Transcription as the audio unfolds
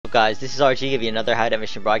up, guys? This is RG giving you another Hideout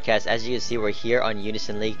Mission broadcast. As you can see, we're here on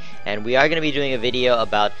Unison League, and we are going to be doing a video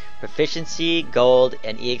about proficiency, gold,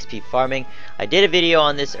 and EXP farming. I did a video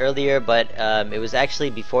on this earlier, but it was actually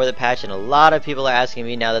before the patch, and a lot of people are asking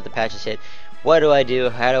me now that the patch is hit, what do I do?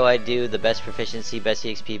 How do I do the best proficiency, best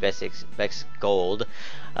EXP, best gold?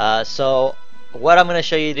 So what I'm going to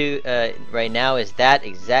show you do right now is that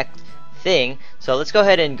exact thing. So let's go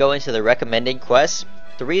ahead and go into the recommended quests.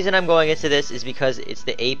 The reason I'm going into this is because it's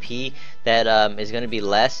the AP that is going to be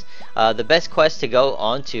less. The best quest to go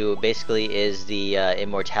on to basically is the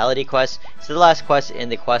immortality quest. It's the last quest in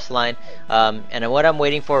the quest line, and what I'm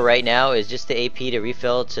waiting for right now is just the AP to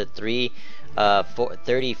refill to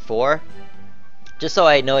 34, just so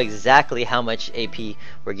I know exactly how much AP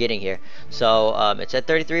we're getting here. So it's at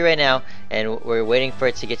 33 right now, and we're waiting for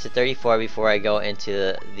it to get to 34 before I go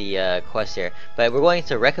into the quest here. But we're going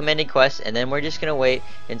to recommended quests, and then we're just going to wait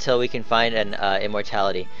until we can find an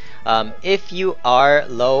immortality. If you are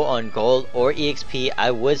low on gold or EXP,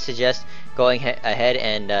 I would suggest going ahead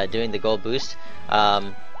and doing the gold boost.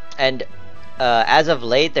 As of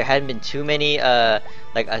late, there hadn't been too many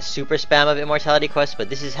like a super spam of immortality quests, but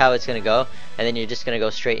this is how it's gonna go, and then you're just gonna go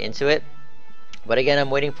straight into it. But again, I'm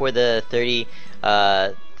waiting for the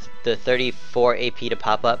 34 AP to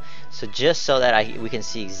pop up, so just so that we can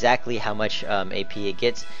see exactly how much AP it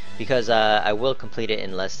gets, because I will complete it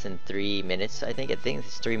in less than 3 minutes. I think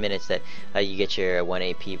it's 3 minutes that you get your 1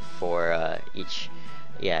 AP for each.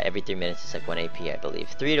 Yeah, every 3 minutes it's like 1 AP, I believe.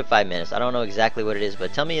 3 to 5 minutes. I don't know exactly what it is,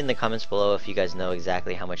 but tell me in the comments below if you guys know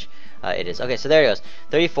exactly how much it is. Okay, so there it goes.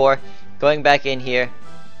 34. Going back in here.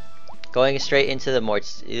 Going straight into the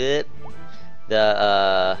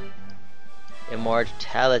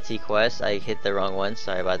immortality quest. I hit the wrong one.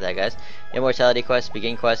 Sorry about that, guys. Immortality quest,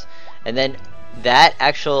 begin quest. And then that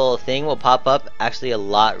actual thing will pop up actually a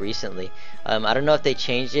lot recently. I don't know if they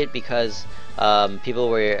changed it because people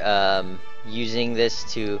were using this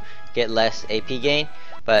to get less AP gain,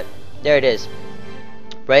 but there it is.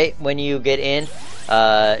 Right when you get in,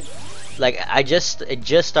 like it just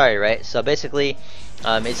started, right? So basically,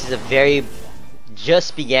 this is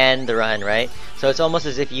just began the run, right? So it's almost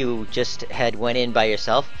as if you just went in by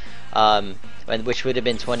yourself, which would have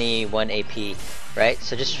been 21 AP, right?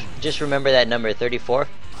 So just remember that number, 34.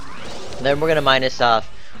 And then we're gonna minus off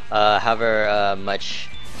however much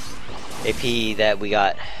AP that we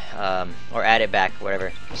got, or add it back,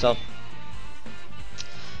 whatever. So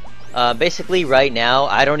basically right now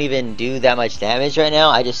I don't even do that much damage right now.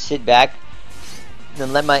 I just sit back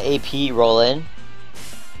and let my AP roll in.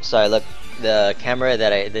 Sorry, look, the camera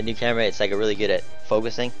the new camera, it's like really good at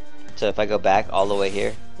focusing. So if I go back all the way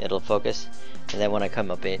here, it'll focus, and then when I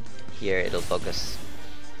come up in here, it'll focus.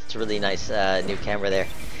 It's a really nice new camera there,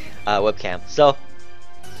 webcam. So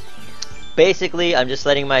basically I'm just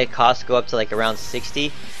letting my cost go up to like around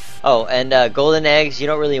 60. Oh, and golden eggs, you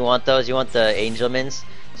don't really want those. You want the angelmans.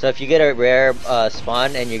 So if you get a rare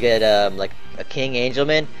spawn and you get like a king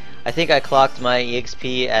angelman, I think I clocked my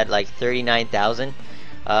EXP at like 39,000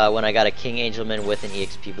 when I got a king angelman with an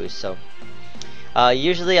EXP boost. So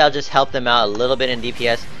usually I'll just help them out a little bit in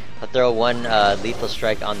DPS. I'll throw one lethal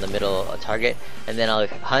strike on the middle target, and then I'll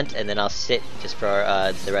hunt, and then I'll sit just for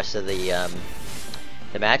the rest of the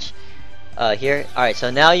match. Here, alright,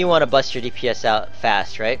 so now you want to bust your DPS out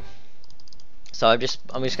fast, right? So I'm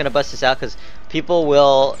just gonna bust this out because people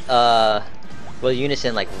will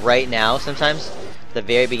unison like right now sometimes, the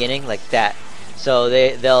very beginning, like that. So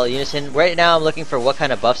they'll unison. Right now I'm looking for what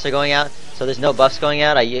kind of buffs are going out. So there's no buffs going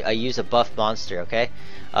out. I use a buff monster, okay?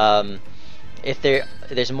 If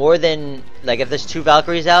there's more than, like, if there's 2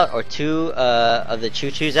 Valkyries out or 2 of the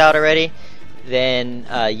Choo-Choos out already, then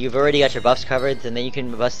you've already got your buffs covered, and then you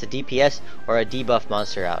can bust a DPS or a debuff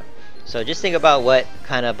monster out. So just think about what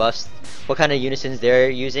kind of buffs, what kind of unisons they're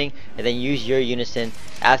using, and then use your unison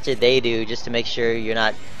after they do, just to make sure you're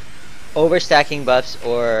not overstacking buffs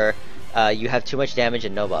or you have too much damage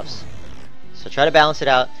and no buffs. So try to balance it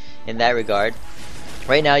out in that regard.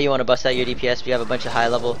 Right now you want to bust out your DPS. We have a bunch of high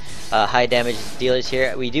level, high damage dealers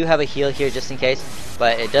here. We do have a heal here just in case,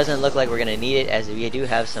 but it doesn't look like we're going to need it, as we do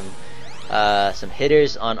have some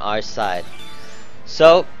hitters on our side.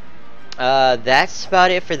 So that's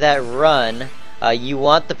about it for that run. You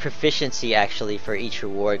want the proficiency actually for each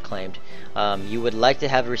reward claimed. You would like to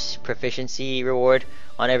have a proficiency reward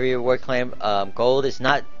on every reward claimed. Gold is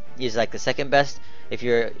like the second best if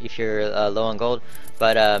you're low on gold,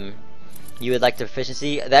 but you would like the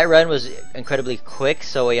proficiency. That run was incredibly quick,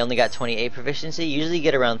 so we only got 28 proficiency. Usually you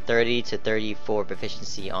get around 30 to 34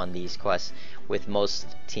 proficiency on these quests with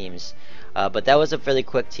most teams, but that was a fairly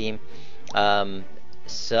quick team.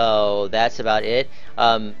 So that's about it.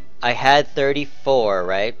 I had 34,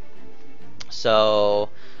 right? So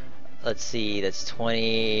let's see, that's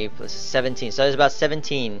 20 plus 17. So there's about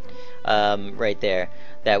 17 right there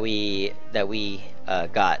that we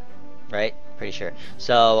got, right? Pretty sure.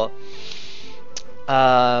 So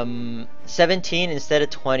 17 instead of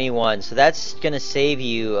 21. So that's gonna save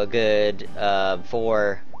you a good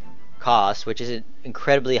 4 cost, which isn't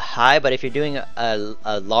incredibly high, but if you're doing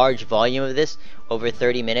a large volume of this over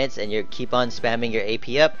 30 minutes and you keep on spamming your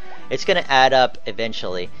AP up, it's gonna add up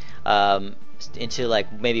eventually into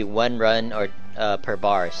like maybe 1 run or per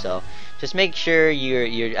bar. So just make sure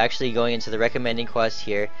you're actually going into the recommending quest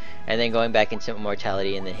here and then going back into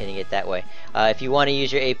immortality and then hitting it that way. If you want to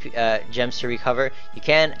use your AP, gems to recover, you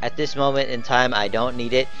can. At this moment in time, I don't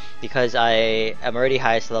need it because I am already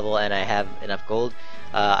highest level and I have enough gold.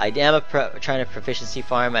 I am trying to proficiency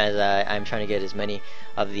farm as I'm trying to get as many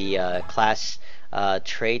of the class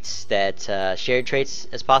traits that shared traits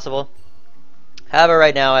as possible. However,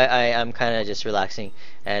 right now I'm kind of just relaxing,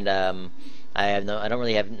 and I don't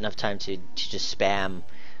really have enough time to just spam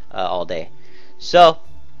all day. So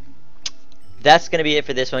that's gonna be it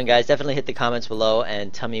for this one, guys. Definitely hit the comments below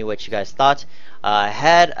and tell me what you guys thought. I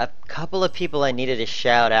had a couple of people I needed to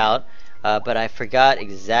shout out, but I forgot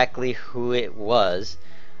exactly who it was.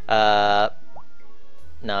 No,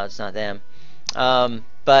 it's not them.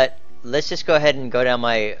 But let's just go ahead and go down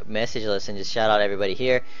my message list and just shout out everybody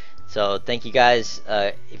here. So thank you guys.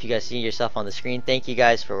 If you guys see yourself on the screen, thank you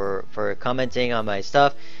guys for commenting on my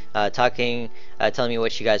stuff, telling me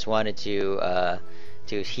what you guys wanted to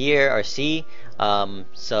hear or see.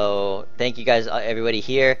 So thank you guys, everybody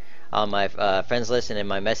here on my friends list and in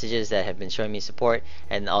my messages that have been showing me support,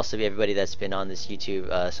 and also everybody that's been on this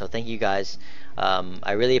YouTube. So thank you guys.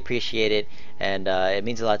 I really appreciate it, and it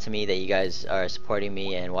means a lot to me that you guys are supporting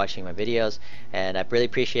me and watching my videos, and I really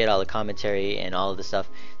appreciate all the commentary and all of the stuff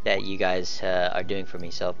that you guys are doing for me.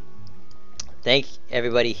 So thank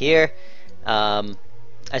everybody here.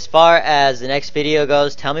 As far as the next video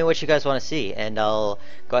goes, tell me what you guys want to see, and I'll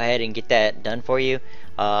go ahead and get that done for you.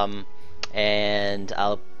 And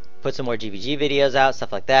I'll put some more GBG videos out,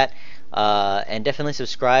 stuff like that. And definitely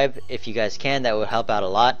subscribe if you guys can. That would help out a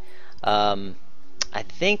lot. I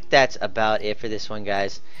think that's about it for this one,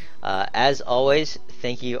 guys. As always,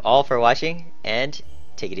 thank you all for watching, and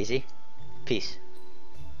take it easy. Peace.